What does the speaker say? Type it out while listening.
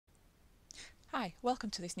Hi, welcome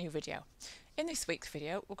to this new video. In this week's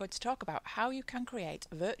video, we're going to talk about how you can create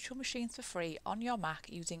virtual machines for free on your Mac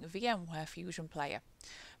using VMware Fusion Player.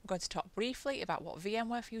 We're going to talk briefly about what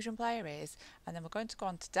VMware Fusion Player is, and then we're going to go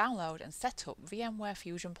on to download and set up VMware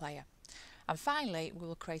Fusion Player. And finally, we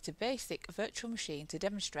will create a basic virtual machine to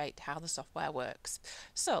demonstrate how the software works.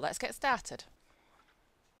 So let's get started.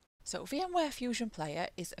 So VMware Fusion Player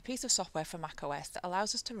is a piece of software for macOS that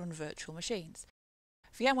allows us to run virtual machines.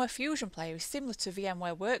 VMware Fusion Player is similar to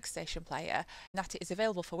VMware Workstation Player in that it is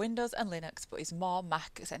available for Windows and Linux but is more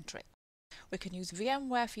Mac-centric. We can use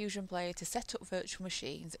VMware Fusion Player to set up virtual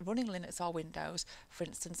machines running Linux or Windows, for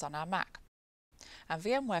instance on our Mac. And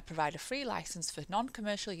VMware provide a free license for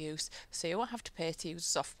non-commercial use, so you won't have to pay to use the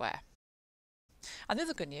software. And the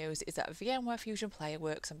other good news is that VMware Fusion Player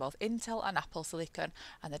works on both Intel and Apple Silicon,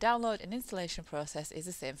 and the download and installation process is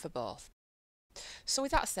the same for both. So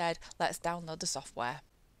with that said, let's download the software.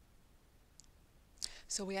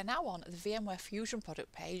 So we are now on the VMware Fusion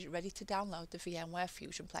product page ready to download the VMware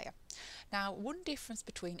Fusion Player. Now, one difference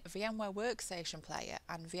between VMware Workstation Player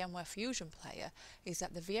and VMware Fusion Player is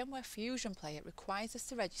that the VMware Fusion Player requires us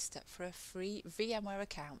to register for a free VMware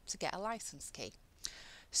account to get a license key.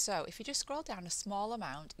 So if you just scroll down a small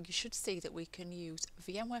amount, you should see that we can use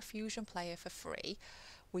VMware Fusion Player for free.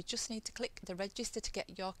 We just need to click the register to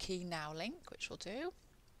get your key now link, which we'll do.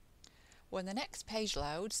 When the next page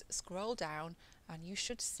loads, scroll down and you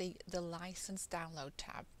should see the license download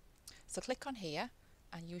tab. So click on here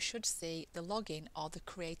and you should see the login or the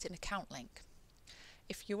create an account link.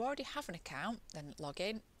 If you already have an account, then log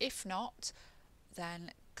in. If not,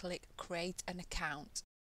 then click create an account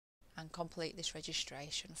and complete this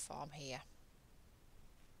registration form here.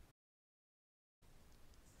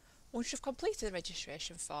 Once you've completed the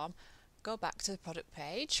registration form, go back to the product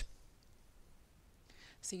page.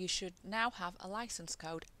 So you should now have a license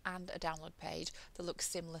code and a download page that looks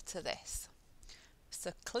similar to this.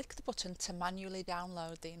 So click the button to manually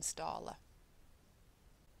download the installer.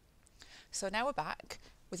 So now we're back.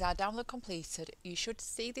 With our download completed, you should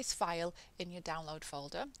see this file in your download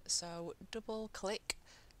folder. So double click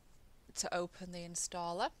to open the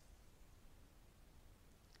installer.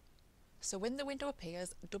 So when the window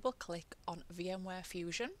appears, double click on VMware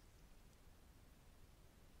Fusion.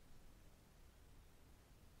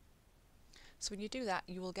 So when you do that,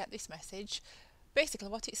 you will get this message. Basically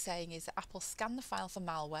what it's saying is that Apple scanned the file for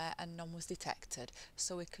malware and none was detected.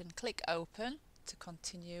 So we can click open to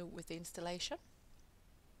continue with the installation.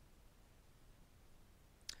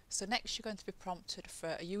 So next you're going to be prompted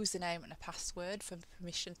for a username and a password for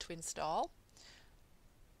permission to install.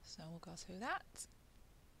 So we'll go through that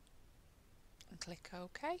and click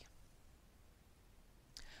OK.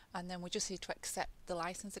 And then we just need to accept the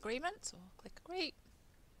license agreement, so click agree.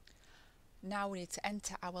 Now we need to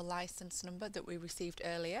enter our license number that we received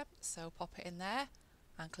earlier, so pop it in there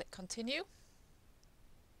and click continue.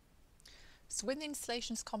 So when the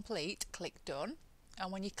installation is complete, click done, and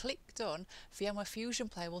when you click done, VMware Fusion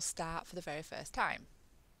Player will start for the very first time.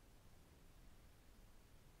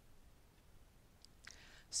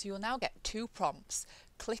 So you'll now get two prompts.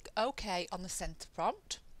 Click OK on the center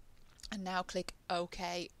prompt, and now click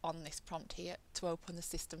OK on this prompt here to open the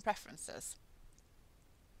system preferences.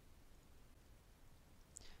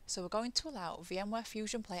 So we're going to allow VMware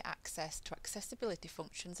Fusion Player access to accessibility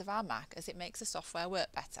functions of our Mac as it makes the software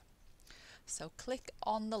work better. So click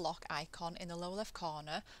on the lock icon in the lower left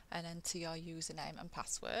corner and enter your username and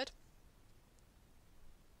password.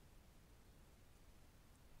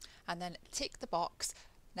 And then tick the box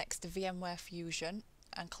next to VMware Fusion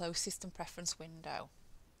and close System Preference window.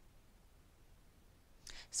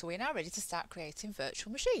 So we're now ready to start creating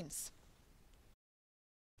virtual machines.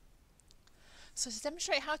 So to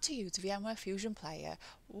demonstrate how to use VMware Fusion Player,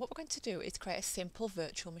 what we're going to do is create a simple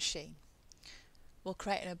virtual machine. We'll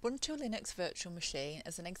create an Ubuntu Linux virtual machine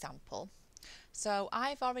as an example. So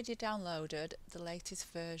I've already downloaded the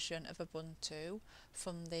latest version of Ubuntu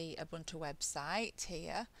from the Ubuntu website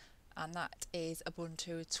here, and that is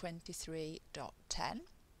Ubuntu 23.10.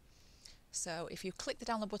 So if you click the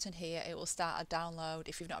download button here, it will start a download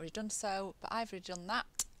if you've not already done so, but I've already done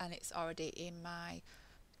that and it's already in my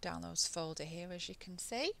downloads folder here, as you can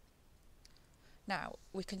see. Now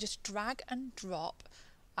we can just drag and drop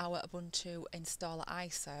our Ubuntu installer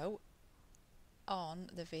ISO on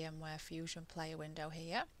the VMware Fusion Player window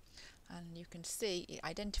here, and you can see it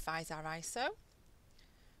identifies our ISO.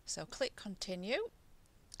 So click continue.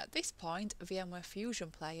 At this point, VMware Fusion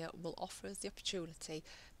Player will offer us the opportunity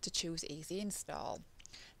to choose Easy Install.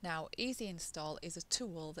 Now, Easy Install is a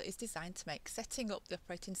tool that is designed to make setting up the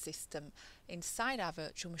operating system inside our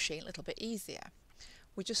virtual machine a little bit easier.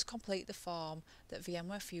 we just complete the form that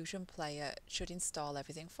VMware Fusion Player should install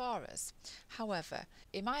everything for us. However,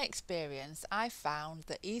 in my experience, I've found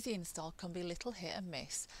that easy install can be a little hit and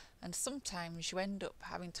miss, and sometimes you end up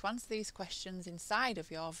having to answer these questions inside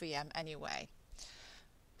of your VM anyway.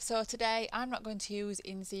 So today I'm not going to use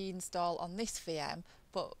easy install on this VM,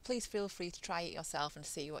 but please feel free to try it yourself and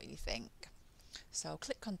see what you think. So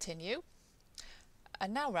click continue.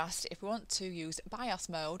 And now we're asked if we want to use BIOS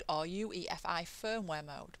mode or UEFI firmware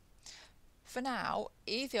mode. For now,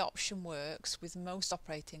 either option works with most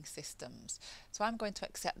operating systems. So I'm going to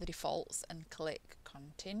accept the defaults and click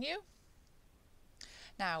continue.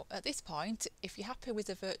 Now at this point, if you're happy with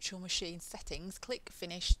the virtual machine settings, click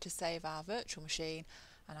finish to save our virtual machine,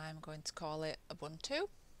 and I'm going to call it Ubuntu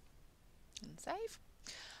and save.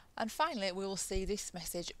 And finally, we will see this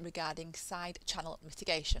message regarding side channel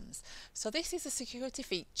mitigations. So this is a security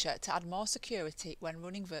feature to add more security when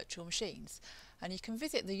running virtual machines. And you can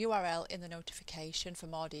visit the URL in the notification for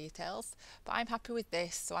more details. But I'm happy with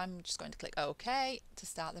this, so I'm just going to click OK to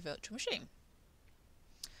start the virtual machine.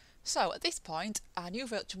 So at this point, our new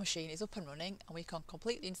virtual machine is up and running, and we can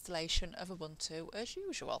complete the installation of Ubuntu as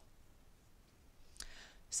usual.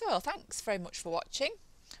 So thanks very much for watching.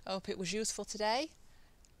 I hope it was useful today.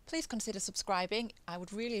 Please consider subscribing, I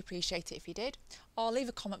would really appreciate it if you did, or leave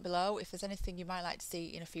a comment below if there's anything you might like to see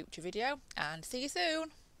in a future video, and see you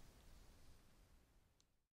soon!